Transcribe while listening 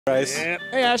Price. Yeah.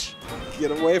 Hey, Ash. Get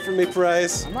away from me,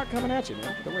 Price. I'm not coming at you,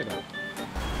 man. Don't worry about it.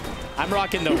 I'm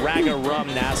rocking the Raga Rum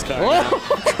NASCAR.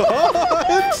 Oh,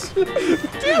 God!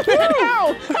 Damn it!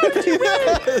 Ow! How did you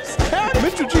Yes!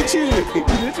 Mitchell GT!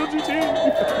 Mitchell GT.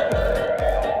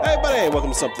 Hey, buddy!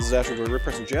 Welcome to Stumpt. This is Ash with Rip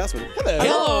and Jasmine. Hello.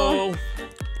 Hello.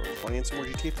 We're playing some more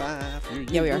GTA 5.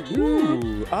 Yeah, we are.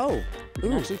 Ooh. Oh.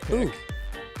 Ooh.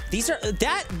 These are the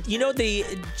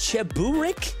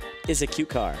Cheburik is a cute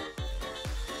car.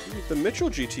 The Mitchell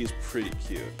GT is pretty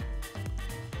cute.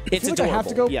 It's I feel like adorable. I have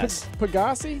to go yes.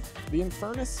 Pegasi, the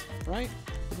Infernus, right?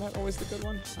 Isn't that always the good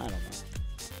one? I don't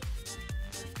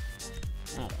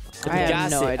know. I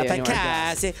have no idea anymore.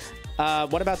 Pegasi.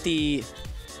 What about the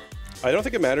I don't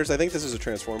think it matters. I think this is a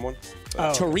transform one.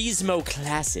 Oh. Turismo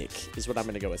Classic is what I'm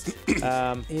going to go with. It's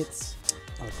a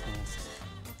classic.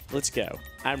 Let's go.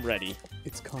 I'm ready.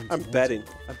 It's content. I'm betting.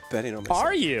 I'm betting on myself.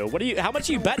 Are you? What are you? How much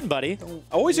are you betting, buddy?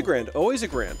 Always a grand. Always a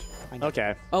grand.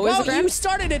 Okay. Always well, a grand? you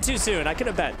started it too soon. I could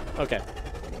have bet. Okay.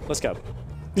 Let's go.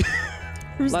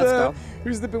 Who's Let's go.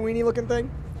 Who's the Weeny looking thing?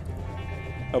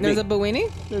 Oh, There's me. a Bowini?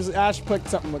 There's Ash put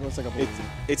something that looks like a Bowini.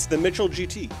 It's the Mitchell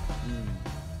GT.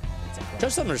 Show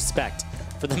some respect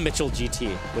for the Mitchell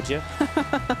GT, would you?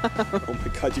 Oh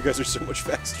my God, you guys are so much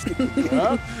faster than me.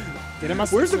 Get in my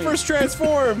Where's the sleep. first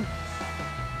transform?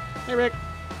 Hey, Rick.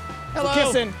 Hello. We're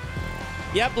kissing.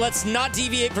 Yep. Let's not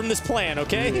deviate from this plan,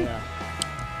 okay? Yeah.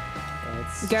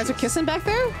 You guys are kissing back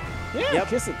there? Yeah, Yep.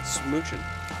 kissing. Smooching.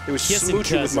 It was Kissing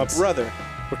smooching with my cousins. brother.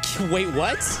 Wait,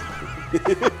 what?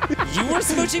 You were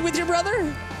smooching with your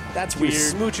brother? That's He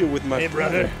was weird. smooching with my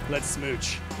brother. let's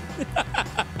smooch.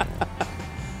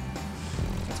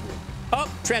 Oh,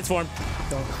 transform.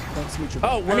 Don't smooch your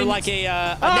Oh, we're like a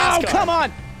Oh, NASCAR. come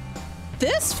on!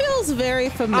 This feels very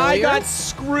familiar. I got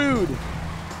screwed.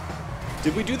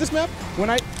 Did we do this map? When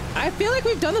I feel like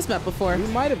we've done this map before. we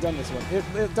might have done this one.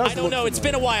 It does. I don't look know. It's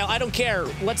been familiar. a while. I don't care.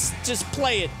 Let's just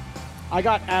play it. I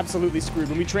got absolutely screwed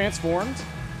when we transformed.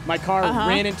 My car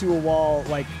ran into a wall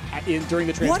like during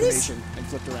the What is- transformation and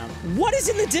flipped around. What is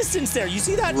in the distance there? You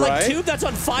see that like Right? tube that's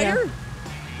on fire? Yeah.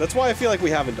 That's why I feel like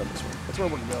we haven't done this one. That's where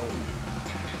we're going.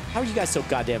 How are you guys so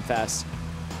goddamn fast?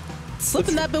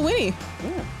 Slipping that Bowini.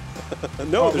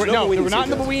 No, there's no we're not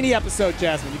in the Jasmine. Weeny episode,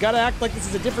 Jasmine. You gotta act like this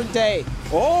is a different day.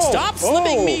 Oh! Stop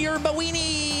slipping oh. me your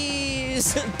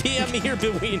Boweenies! PM me your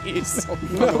Boweenies.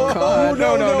 No.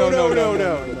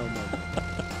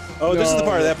 Oh, this is the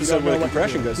part of the episode where the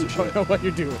compression goes to You shit. don't know what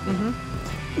you're doing.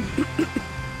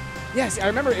 Yes, I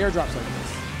remember airdrops like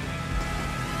this.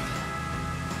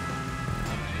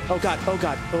 Oh god, oh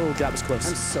god, oh that was close.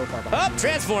 I'm so far behind. Up,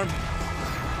 transform.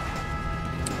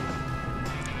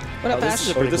 What up, this Ash? is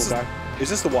a pretty this cool is, car. is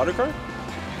this the water car?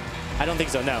 I don't think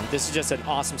so, no. This is just an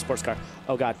awesome sports car.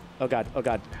 Oh god, oh god, oh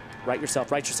god. Right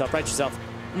yourself, right yourself, right yourself.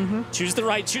 Choose the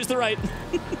right, choose the right.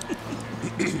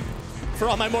 For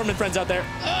all my Mormon friends out there.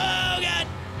 Oh god!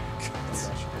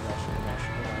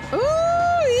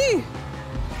 Ooh!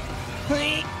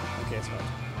 Okay, it's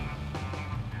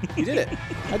fine. You did it.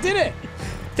 I did it.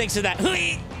 Thanks for that.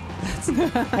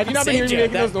 Have you not been Saved hearing me you.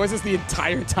 making those noises the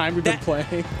entire time we've been That-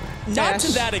 playing? Not to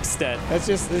Ash. that extent. That's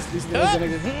just these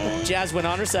noises. Jazz went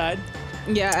on her side.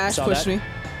 Yeah, Ash Saw pushed that. me.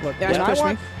 Look, Yeah, when I push me.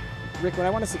 want, Rick, when I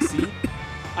want to succeed,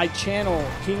 I channel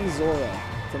King Zora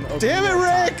from the opening Damn it, of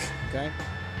time, Rick! Okay.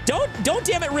 Don't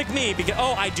damn it Rick me because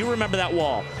I do remember that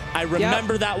wall. I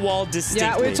remember that wall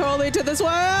distinctly. Yeah, we totally did this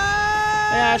one.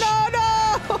 Ash.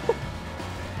 No!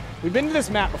 We've been to this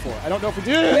map before. I don't know if we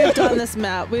did. We've done this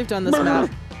map. We've done this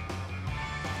map.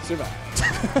 Survive.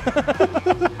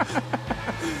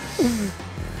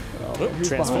 Oop, Who's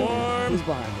transform. behind me? Who's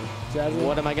behind me? Jasmine?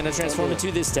 What am I gonna transform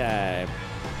into this time?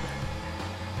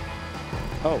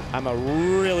 Oh, I'm a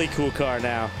really cool car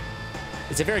now.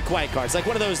 It's a very quiet car. It's like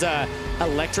one of those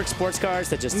electric sports cars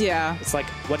that just It's like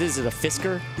what is it? A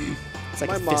Fisker? It's like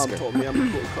My a mom Fisker. told me I'm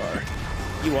a cool car.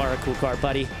 You are a cool car,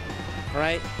 buddy. All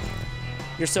right.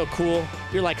 You're so cool.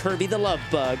 You're like Herbie the Love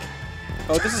Bug.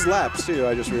 Oh, this is laps too,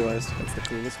 I just realized. That's the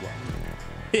coolest one.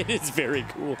 It is very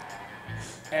cool.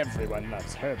 Everyone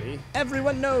loves Herbie.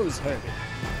 Everyone knows Herbie.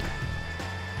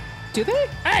 Do they?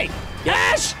 Hey!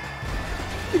 Ash!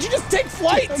 Did you just take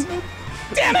flight?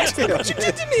 Damn it! Look what you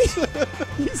did to me!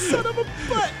 You son of a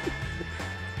butt!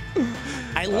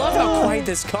 I love how quiet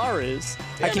this car is.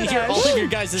 I can hear all of your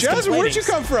guys' Jasmine, where'd you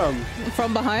come from?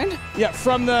 From behind? Yeah,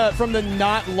 from the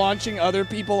not launching other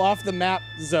people off the map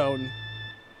zone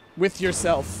with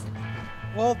yourself.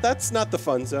 Well, that's not the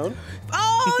fun zone.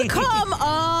 Oh, come on!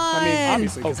 I mean,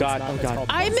 obviously. 'cause Oh, God, it's not, oh, it's God. called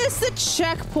I fun. missed the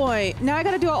checkpoint. Now I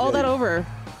gotta do all that over.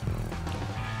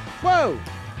 Whoa!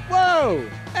 Whoa!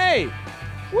 Hey!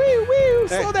 Woo! Woo!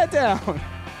 Hey. Slow that down.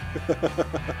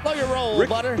 Blow your roll, Rick-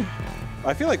 butter.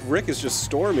 I feel like Rick is just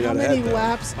storming How out many ahead. though.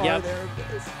 laps are Yep. there of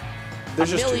this?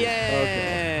 There's a just two.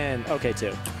 million. Okay,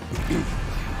 2.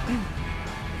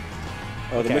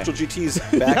 Oh, the Okay. Mitchell GT's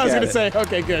back I was at gonna it. say,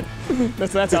 okay, good.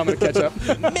 That's how I'm gonna catch up.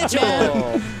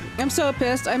 Mitchell. I'm so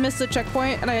pissed. I missed the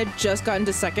checkpoint, and I had just gotten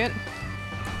to second.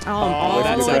 Oh, I'm Oh, all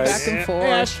that's the way nice. back and forth.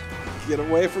 Ash, Get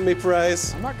away from me,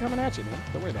 Price. I'm not coming at you, man.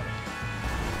 Don't worry about it.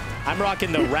 I'm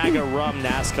rocking the Raga Rum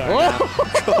NASCAR now.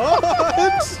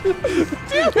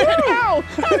 Damn it! How?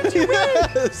 How did you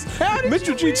Yes! How did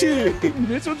Mitchell you GT. win?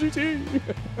 Mitchell GT.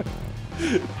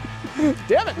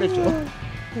 Damn it, Mitchell.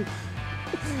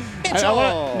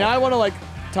 Mitchell. Now I want to like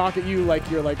talk at you like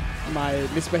you're like my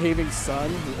misbehaving son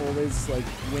who always like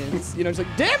wins. You know, it's like,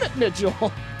 damn it,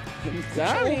 Mitchell.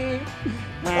 Sorry.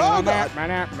 Oh, God.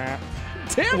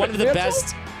 Damn One it, of the Mitchell.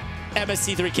 best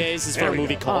MSC3Ks is for There a we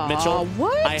movie go. called Mitchell.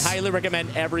 What? I highly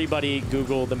recommend everybody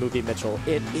Google the movie Mitchell.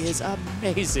 It is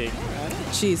amazing.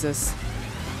 Jesus.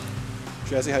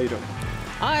 Jazzy, how you doing?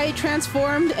 I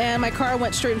transformed, and my car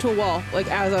went straight into a wall, like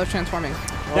as I was transforming.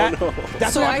 That- Oh, no.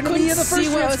 That's So what I happened to me couldn't in the first see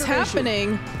what was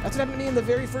transformation. happening, That's what happened to me in the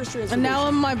very first transformation. and now I'm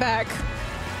on my back.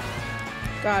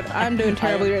 God, I'm doing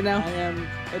terribly right now. I am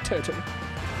a totem.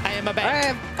 I am a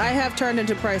bank. I have turned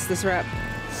into Price this rap.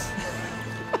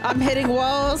 I'm hitting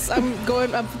walls. I'm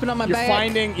flipping on my You're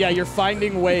back. you're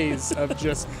finding ways of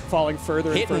just falling further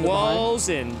and Hitting further walls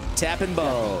and tapping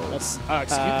balls. behind.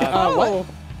 That's, excuse me. Oh,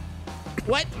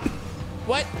 What?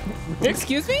 What?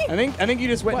 excuse me? I think you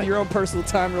just went What? into your own personal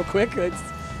time real quick.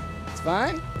 It's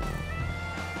fine.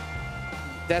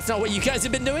 That's not what you guys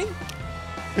have been doing?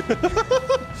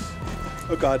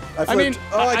 Oh, God. I I mean,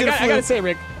 flipped. Oh, I did a I flip. gotta say,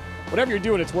 Rick, whatever you're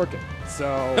doing, it's working. So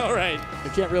All right. you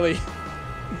can't really.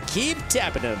 Keep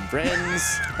tapping them,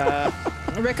 friends.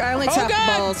 Rick, I only Oh, tap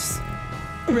God! balls.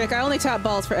 Rick, I only tap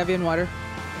balls for Evian water.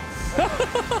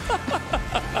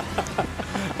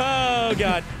 Oh,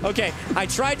 God. Okay, I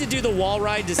tried to do the wall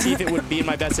ride to see if it would be in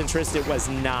my best interest. It was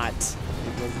not.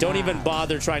 Don't even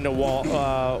bother trying to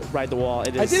ride the wall.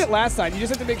 It is I did it last time. You just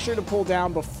have to make sure to pull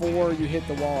down before you hit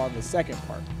the wall on the second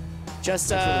part.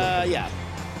 just, yeah.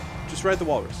 Just ride the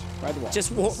walrus. Ride the wall.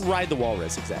 Just ride the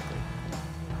walrus, exactly.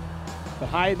 But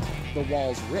hide the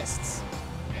wall's wrists.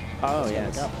 Oh, Look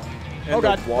yes. out. And Oh,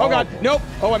 God. the wall. Oh, God. Nope.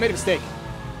 Oh, I made a mistake.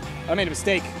 I made a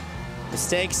mistake.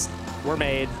 Mistakes were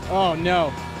made. Oh,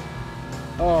 no.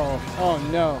 Oh,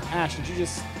 no. Ash, did you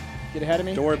just get ahead of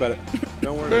me? Don't worry about it.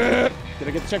 Don't worry about it. Did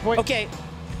I get the checkpoint? Okay,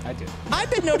 I did. I've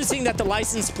been noticing that the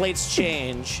license plates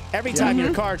change every time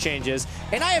your car changes,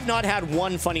 and I have not had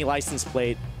one funny license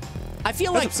plate. I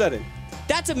feel That's like upsetting.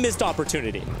 that's a missed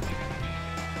opportunity.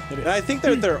 It is. And I think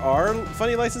that there are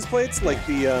funny license plates, like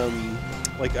the,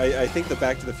 I think the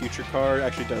Back to the Future car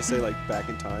actually does say, like, back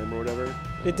in time or whatever.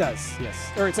 It does,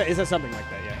 yes. Or it says something like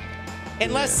that, yeah.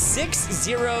 Unless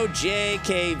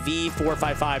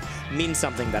 60JKV455 means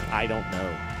something that I don't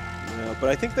know. Yeah, but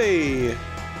I think they,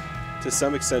 to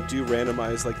some extent, do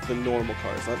randomize, like, the normal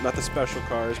cars. Not the special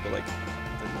cars, but, like,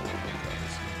 the normal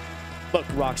cars. Look,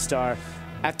 Rockstar,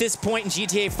 at this point in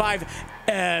GTA 5,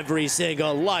 every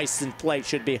single license plate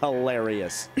should be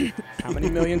hilarious. How many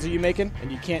millions are you making?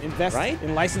 And you can't invest Right?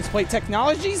 in license plate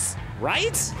technologies? Right?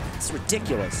 It's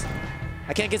ridiculous.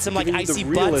 I can't get some, like, Giving you icy the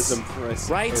realism, butts.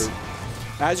 for Right?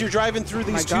 As you're driving through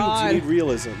these My tubes, God. you need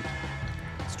realism.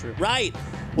 It's true. Right.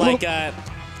 Like,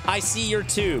 I see your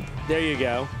tube. There you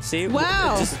go. See?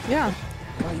 Wow. Just- Yeah.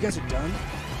 Wow, you guys are done?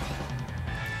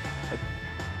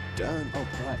 Done. Oh,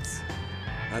 butts.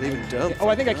 Not even done. Oh,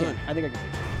 I think I Done. can. I think I can.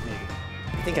 Maybe.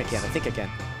 I think I can. I think I can.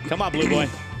 Come on, blue boy.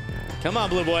 Come on,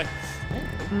 blue boy.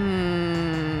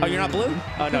 Oh, you're not blue?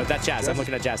 Oh, no, that's Jazz. I'm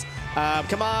looking at Jazz.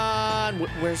 Come on.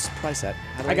 Where's Price at?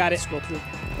 How do I got it. Scroll through.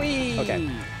 Whee! Okay.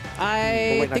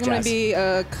 I wait, not think I'm gonna Jazz. be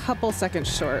a couple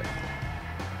seconds short.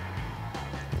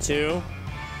 2,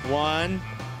 1.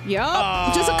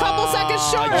 Yup. Just a couple seconds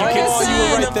short. you Like can I see said.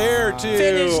 you were the right there, too.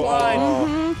 Finish line.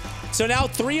 Oh. So now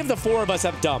 3 of the 4 of us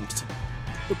have dumped.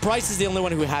 Price is the only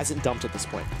one who hasn't dumped at this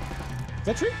point. Is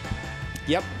that true?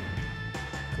 Yep.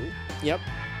 Cool. Yep.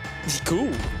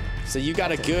 Cool. So you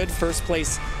got a good first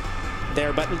place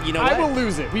there, but you know I what? will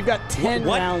lose it. We've got 10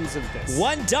 What? rounds of this.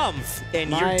 One dump, and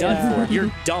My, you're done for.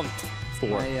 You're dumped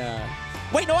for. My,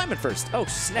 Wait, no, I'm at first. Oh,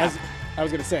 snap. I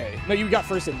was going to say. No, you got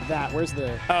first in that. Where's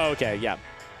the... Oh, okay, yeah.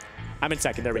 I'm in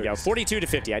second. There we go. There's- 42 to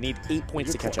 50. I need 8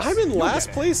 points to catch up. I'm in last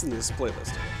get it. place in this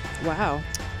playlist. Wow.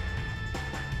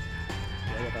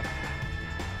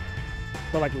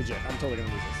 But like legit, I'm totally going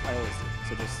to lose this. I always do.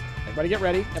 So just, everybody get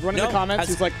ready. Everyone in No, the comments as-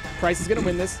 who's like, Price is going to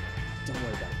win this. Don't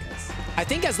worry about it, guys. I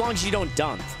think as long as you don't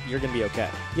dump, you're going to be okay.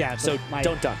 Yeah, So but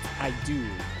don't dump. I do.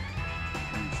 Usually.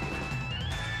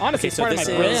 Honestly, it's so part of my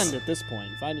this brand is- at this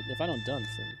point. If I don't dunk,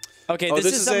 then Okay, Oh, this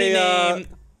this is is somebody a, named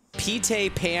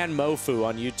Pite Pan Mofu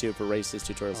on YouTube for races,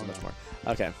 tutorials, and much more.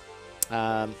 Okay.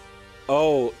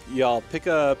 Oh, y'all, pick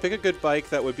a good bike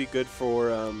that would be good for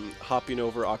hopping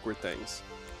over awkward things.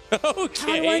 Okay.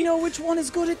 how do I know which one is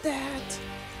good at that?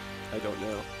 I don't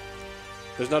know.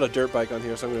 There's not a dirt bike on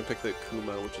here, so I'm gonna pick the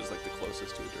Kuma, which is like the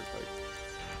closest to a dirt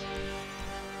bike.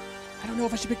 I don't know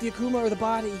if I should pick the Akuma or the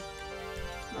body.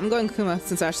 I'm going Kuma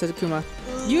since Ash said Kuma.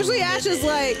 Usually Ash is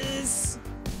like. Usually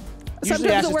Sometimes Ash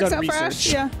it has works done out for Ash.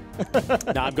 research.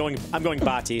 Yeah. No, I'm going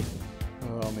Bati,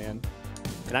 Oh man.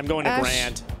 and I'm going to Ash,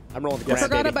 Grand. I'm rolling the I Grand.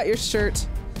 forgot baby. about your shirt.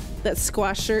 That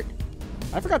squash shirt.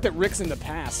 I forgot that Rick's in the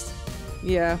past.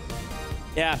 Yeah.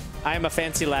 Yeah, I am a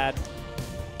fancy lad.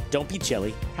 Don't be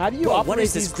jelly. How do you Whoa, operate what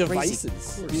is these this crazy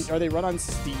devices? Are they run on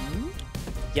Steam?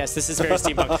 Yes, this is very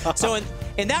steampunk. So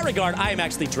in that regard, I am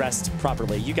actually dressed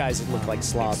properly. You guys look like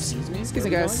slobs. Excuse me. Excuse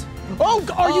me, Where are we guys. going?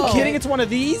 Oh, are you Oh. kidding? It's one of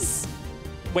these?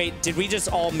 Wait, did we just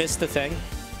all miss the thing?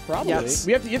 Probably. Yes.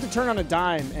 You have to turn on a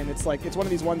dime, and it's like it's one of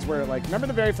these ones where like remember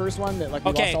the very first one that like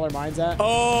we Okay. lost all our minds at?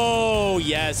 Oh,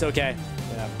 yes, okay.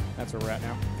 Yeah, that's where we're at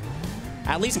now.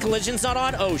 At least collision's not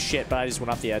on? Oh, shit, but I just went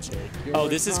off the edge. your Oh,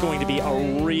 this is going to be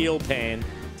a real pain.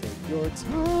 Take your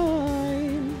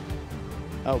time.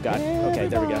 Oh, God. Okay,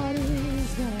 there we go.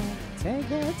 Everybody's gonna take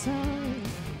their time.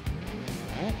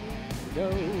 All right, here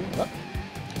we go. Up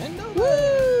and over.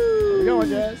 Where we going,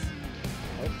 Jazz?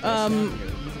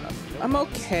 I'm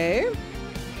okay.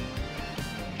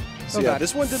 So Oh, yeah, God.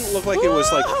 this one didn't look like it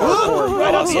was like hardcore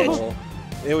Right off the edge. possible.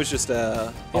 It was just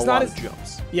a It's lot not of as-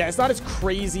 jumps. Yeah, it's not as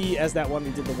crazy as that one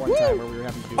we did the one time where we were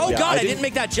having to do. Oh, Yeah, God, I I didn't didn't-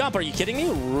 make that jump. Are you kidding me?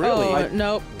 Really? Oh,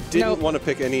 nope. Didn't Nope. want to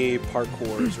pick any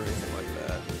parkours or anything like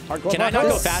that. Hardcore Can I not parkour?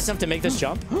 go fast enough to make this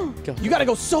jump? Go. You gotta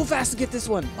go so fast to get this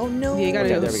one. Oh no! Yeah, you gotta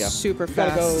Okay, go there we go. super You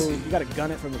gotta fast. go. You gotta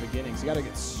gun it from the beginning. So you gotta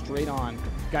get straight on.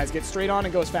 Guys, get straight on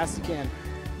and go as fast as you can.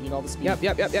 You need all the speed. Yep.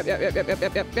 I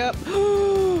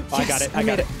got it. I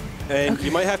got it. And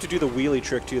you might have to do the wheelie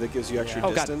trick too that gives you extra Oh,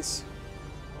 God. distance.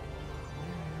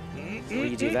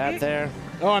 We do that there.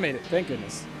 Oh, I made it. Thank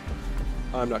goodness.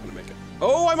 I'm not gonna make it.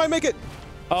 Oh, I might make it.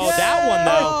 Oh, that one,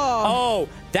 though. Oh,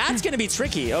 that's going to be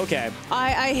tricky. Okay.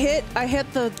 I hit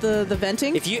the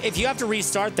venting. If you have to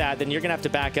restart that, then you're going to have to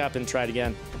back up and try it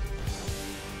again.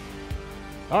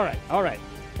 All right. All right.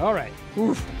 All right.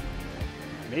 Oof.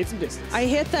 Made some distance. I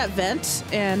hit that vent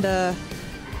and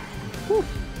whew,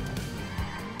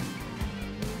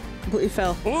 completely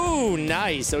fell. Ooh,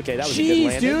 nice. Okay, that was a good Jeez,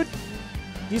 landing. dude.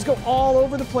 These go all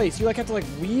over the place. You like have to like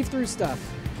weave through stuff.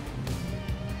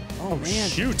 Oh man.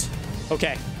 Shoot.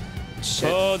 Okay. Shit.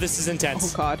 Oh, this is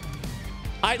intense. Oh God.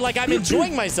 I'm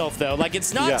enjoying myself though. Like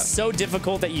it's not Yeah. so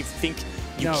difficult that you think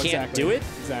you No, can't exactly. do it,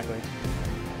 Exactly.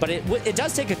 but it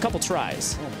does take a couple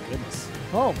tries. Oh my goodness.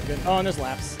 Oh my goodness. Oh, and there's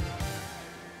laps.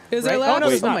 Is there Right? laps? Oh no,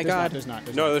 there's oh not. my There's God. Not, there's not.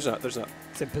 There's No, not. there's not. There's not.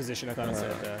 It said position. I thought it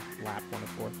said lap 1 of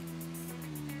 4.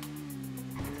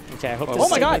 Okay, I hope Oh this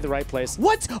my is God. the right place.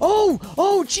 What? Oh!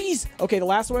 Oh, jeez! Okay, the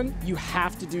last one, you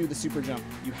have to do the super jump.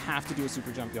 You have to do a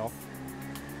super jump, y'all.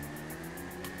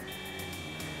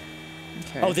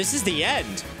 Okay. Oh, this is the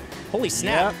end. Holy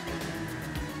snap. Yep.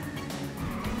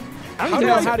 I don't even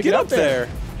know how to get up there.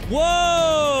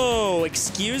 Whoa!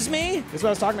 Excuse me? This is what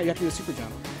I was talking about. You have to do a super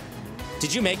jump.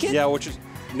 Did you make it? Yeah, which is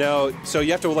no. So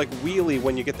you have to like wheelie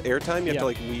when you get the airtime. You have Yeah. to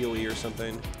like wheelie or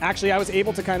something. Actually, I was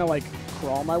able to kind of like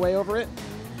crawl my way over it.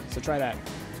 So try that.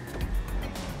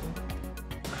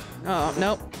 Oh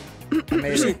nope. You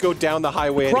just need to go down the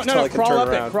highway and Crawl, until I can crawl turn up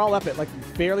around. it. Crawl up it. Like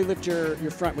barely lift your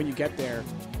front when you get there,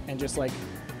 and just like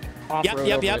off-road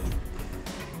Yep. over it.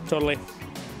 Totally.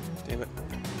 Damn it.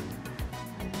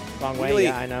 Wrong way. Wheelie.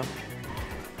 Yeah, I know.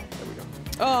 There we go.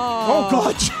 Oh Oh.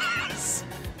 God! Yes.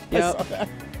 I Yep. saw that.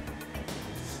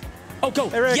 Oh, go.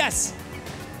 Eric. Yes.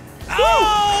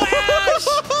 Oh, Ash!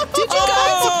 Did you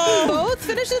guys both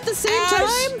finish at the same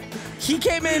Ash! time? He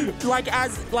came in like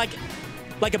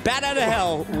a bat out of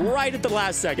hell right at the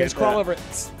last second. Just crawl over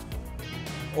it.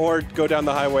 Or go down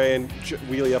the highway and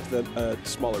wheelie up the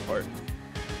smaller part.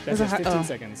 That's There's just a 15 oh.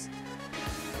 seconds.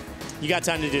 You got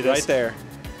time to do this. Right there.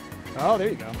 Oh, there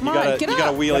you go. Come You on, gotta, get you up.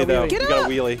 gotta wheelie though. Get you gotta up.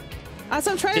 wheelie. That's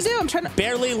what I'm trying Just to do. I'm trying to.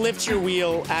 Barely lift your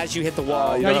wheel as you hit the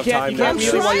wall. You No, don't you have can't- time you can't to-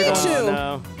 wheelie while you're trying going. to.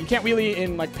 No. You can't wheelie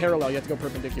in like parallel. You have to go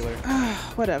perpendicular.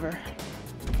 Whatever.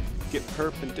 Get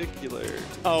perpendicular.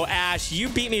 Oh, Ash, you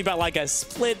beat me by like a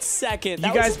split second. You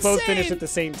That guys was both insane. finished at the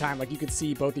same time. Like you could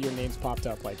see both of your names popped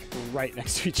up like right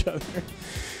next to each other.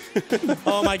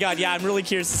 Oh my God, yeah, I'm really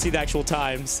curious to see the actual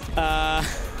times.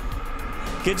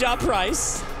 Good job,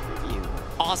 Price.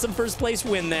 Awesome first place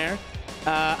win there.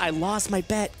 I lost my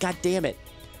bet. God damn it.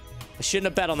 I shouldn't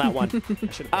have bet on that one.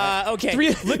 Okay,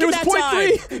 look it at was that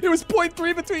 0.3. time. It was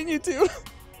 0.3 between you two.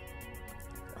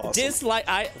 Awesome. Dislike.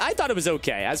 I thought it was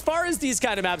okay. As far as these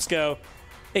kind of maps go,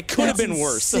 it could have been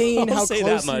worse. Insane I'll how say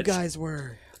close that much. you guys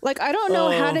were. Like, I don't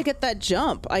know how to get that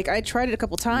jump. Like, I tried it a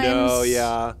couple times. No,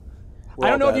 yeah. I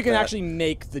don't know if you can actually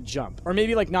make the jump, or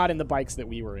maybe like not in the bikes that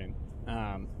we were in.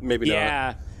 Maybe not.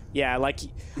 Yeah. Yeah, like,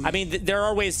 I mean, there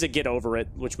are ways to get over it,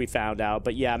 which we found out.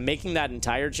 But yeah, making that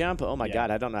entire jump, oh my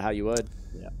God, I don't know how you would.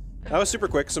 Yeah. That was super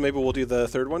quick, so maybe we'll do the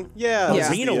third one. Yeah.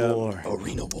 Yeah. Arena War.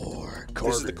 Arena War.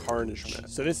 This is the Carnage map.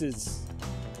 So this is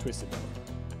Twisted Metal.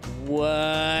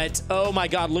 What? Oh my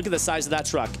God, look at the size of that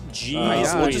truck. Jeez.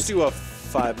 So we'll just do a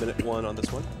 5-minute one on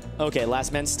this one. Okay,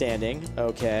 last man standing.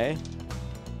 Okay.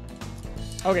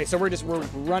 Okay, so we're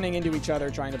running into each other,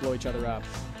 trying to blow each other up.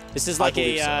 This is like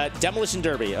believe a demolition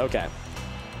derby. Okay.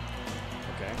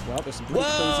 Okay. Well, there's some pretty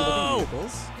crazy Whoa! looking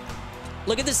vehicles.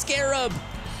 Look at the Scarab.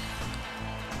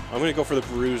 I'm going to go for the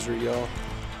Bruiser, y'all.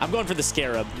 I'm going for the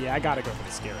Scarab. Yeah, I gotta go for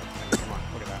the Scarab. Come on,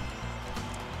 look at that.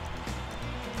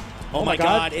 Oh my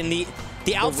God. And the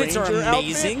outfits are Ranger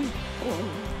amazing.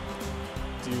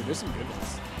 Dude, there's some good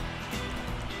ones.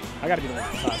 I gotta be the one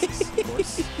with the classes, of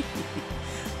course.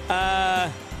 I'm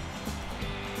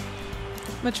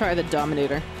gonna try the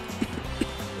Dominator.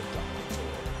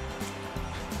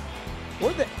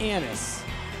 Or the Anise.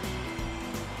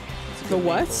 That's a The good name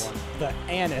what? for one. The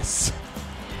Anise.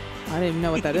 I don't even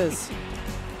know what that is.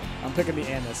 I'm picking the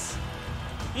Anise.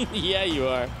 Yeah, you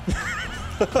are.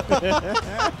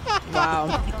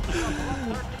 Wow.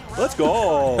 Let's go.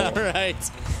 All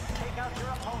right.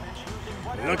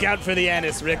 Look out for the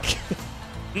Anise, Rick.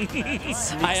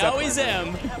 I always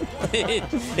am.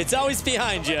 It's always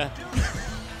behind you.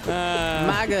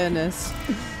 My goodness.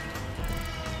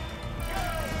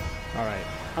 All right.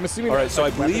 I'm assuming. All right, so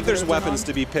I believe there's are weapons on.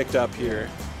 to be picked up here.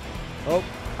 Oh,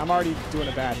 I'm already doing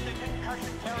it bad.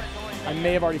 I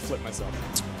may have already flipped myself.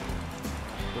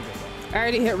 I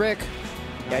already hit Rick.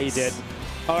 Yeah, you did.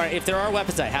 All right, if there are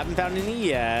weapons, I haven't found any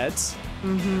yet.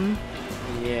 Mm-hmm.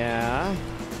 Yeah.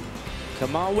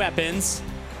 Come on, weapons.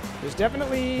 There's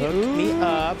definitely Hook me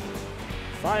up.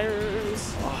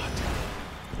 fires. Oh,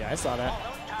 yeah, I saw that.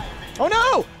 Oh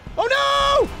no! Oh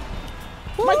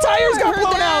no! My tires got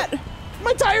blown out.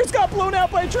 My tires got blown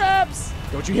out by traps.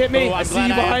 Don't you hit me! Oh, I I'm see glad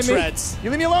you I have behind me. treads. You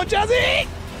leave me alone, Jazzy!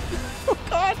 Oh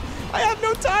God, I have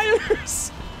no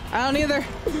tires. I don't either.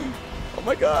 Oh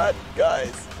my God,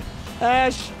 guys!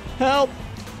 Ash, help!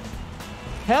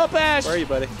 Help, Ash! Where are you,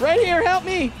 buddy? Right here, help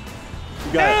me!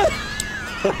 You got it.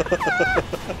 I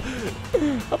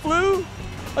flew.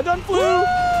 I done flew.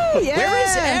 Yeah. Where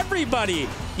is everybody?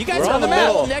 You guys We're are on the map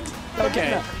middle. next.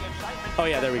 Okay. Oh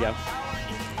yeah, there we go.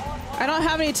 I don't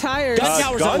have any tires. Gun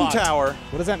towers Gun unlocked. tower.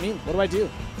 What does that mean? What do I do?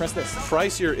 Press this.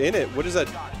 Price, you're in it. What is that?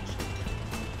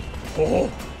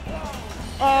 Oh,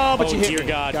 but Oh, you hit dear me.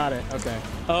 God. Got it. Okay.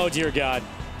 Oh dear God.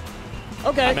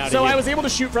 Okay. I'm outta So here. I was able to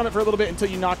shoot from it for a little bit until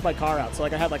you knocked my car out. So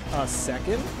like I had like a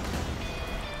second.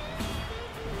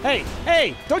 Hey,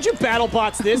 hey! Don't you battle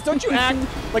bots this? Don't you act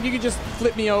like you could just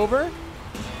flip me over?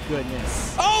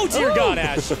 Goodness. Oh dear Ooh. God,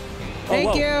 Ash.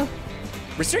 Thank whoa. you.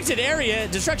 Restricted area.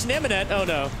 Destruction imminent. Oh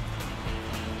no.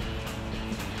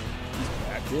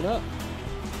 Back it up.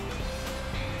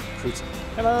 Fruits.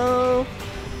 Hello.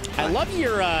 I love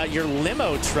your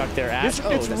limo truck there, Ash. It's,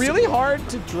 Oh, it's that's really super- hard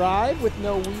to drive with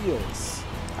no wheels.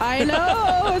 I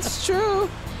know. It's true.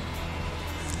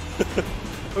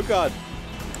 Oh God.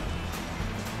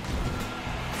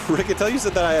 Rick, until you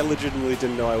said that, I legitimately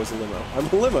didn't know I was a limo. I'm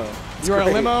a limo. It's You are a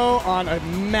great. limo on a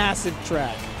massive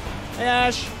track. Hey,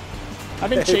 Ash. I've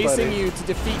been Hey, chasing buddy. you to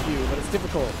defeat you, but it's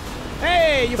difficult.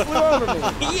 Hey, you flew over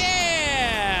me.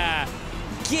 Yeah.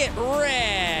 Get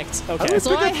wrecked. Okay.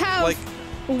 So I have like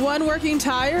one working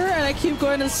tire, and I keep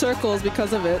going in circles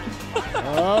because of it.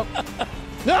 Oh.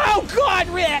 No, God,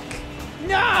 Rick!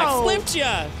 No! I flipped you.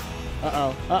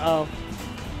 Uh-oh, uh-oh.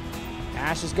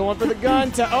 Ash is going for the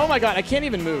gun to... Oh, my God, I can't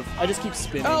even move. I just keep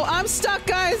spinning. Oh, I'm stuck,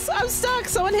 guys. I'm stuck.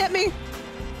 Someone hit me.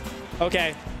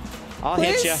 Okay. I'll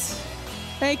Please. hit you.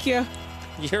 Thank you.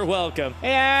 You're welcome.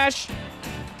 Hey, Ash!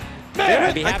 Damn I'd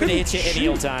it, be I happy to hit couldn't you any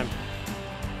old time.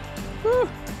 Whew.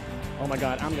 Oh, my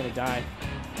God, I'm going to die.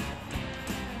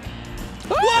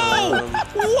 Whoa!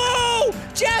 Whoa!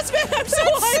 Jasmine, I'm so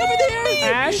high over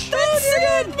there. Ash? That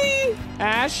saved me.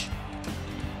 Ash?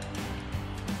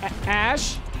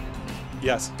 Ash?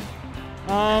 yes.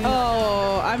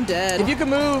 Oh, I'm dead. If you could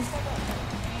move.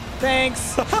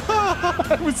 Thanks.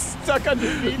 I was stuck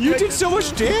underneath. You did so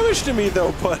much damage to me,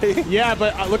 though, buddy. Yeah,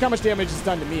 but look how much damage it's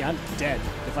done to me. I'm dead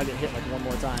if I get hit like one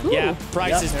more time. Yeah,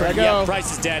 Price Yep, is there I yeah, go.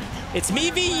 Price is dead. It's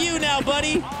me v you now,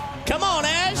 buddy. Come on,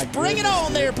 Ash. Bring it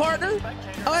on there, partner.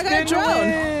 Oh, I got a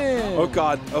drone. Oh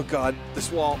God,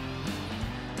 this wall.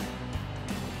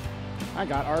 I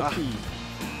got RP.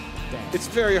 Dang. It's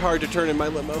very hard to turn in my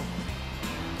limo.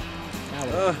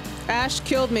 Ash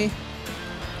killed me.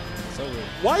 So weird.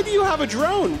 Why do you have a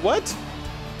drone? What?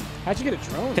 How'd you get a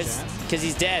drone, Jazz? Because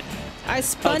he's dead. I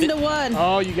spun to one.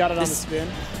 Oh, you got it on the spin?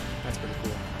 That's pretty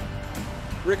cool.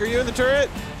 Rick, are you in the turret?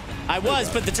 I was,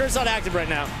 but the turret's not active right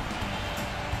now.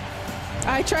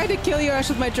 I tried to kill you, Ash,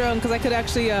 with my drone because I could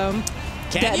actually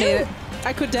detonate it.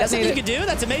 I could That's detonate something you it. could do?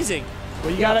 That's amazing.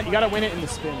 Well, you gotta win it in the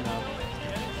spin, though.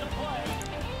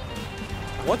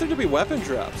 I want there to be weapon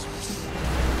drops.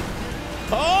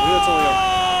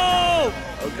 Oh!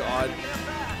 Oh God.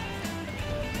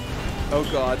 Oh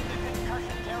God.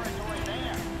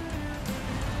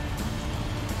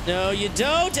 No, you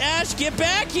don't, Ash. Get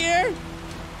back here.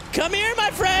 Come here, my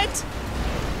friend.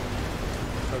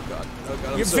 Oh God. Oh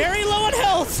God. You're very low on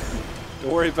health.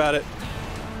 Don't worry about it.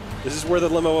 This is where the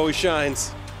limo always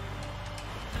shines.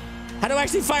 How do I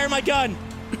actually fire my gun?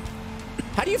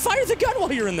 How do you fire the gun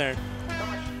while you're in there?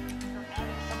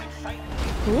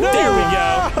 No! There we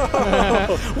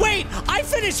go. Wait, I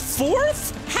finished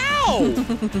 4th? How?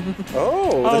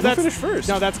 Oh, that's finished first.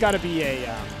 No, that's got to be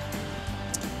a.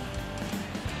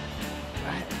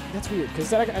 That's weird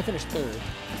because I finished 3rd.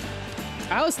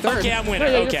 I was 3rd. Okay, I'm winning.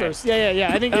 No, yeah, Okay. you're first.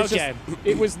 Yeah. I think it's Okay. just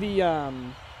it was the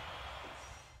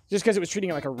just because it was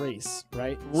treating it like a race,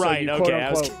 right? Right, So you, okay, Quote, I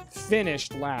was- unquote,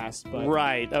 finished last, but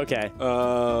Right, okay.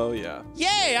 Oh, yeah.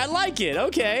 Yay, I like it.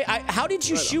 Okay. How did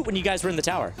you shoot when you guys were in the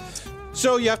tower?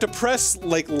 So you have to press,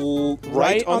 like,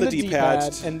 right on the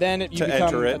D-pad and then you to become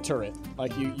enter it. a turret.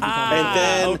 Like you become And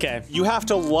then okay. you have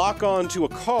to lock onto a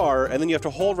car, and then you have to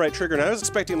hold right trigger. And I was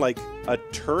expecting, like, a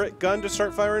turret gun to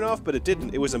start firing off, but it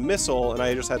didn't. It was a missile, and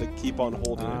I just had to keep on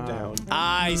holding it down.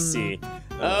 I see.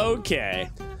 Okay.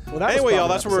 Well, that was Anyway, y'all,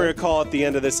 probably that's an what we're going episode. to call it the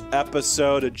end of this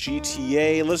episode of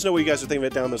GTA. Let us know what you guys are thinking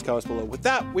of it down in those comments below. With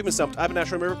that, we've been Stumped. I've been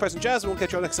Ash, remember, Price and Jazz, and we'll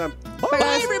catch you all next time.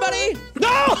 Bye, everybody.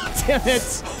 No! Damn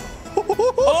it!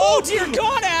 Oh, dear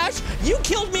God, Ash. You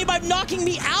killed me by knocking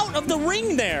me out of the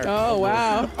ring there. Oh,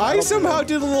 wow. I somehow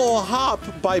did a little hop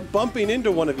by bumping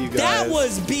into one of you guys. That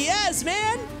was BS,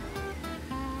 man.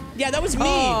 Yeah, that was me.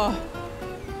 Oh.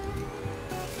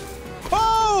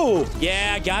 Oh!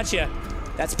 Yeah, I gotcha.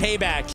 That's payback.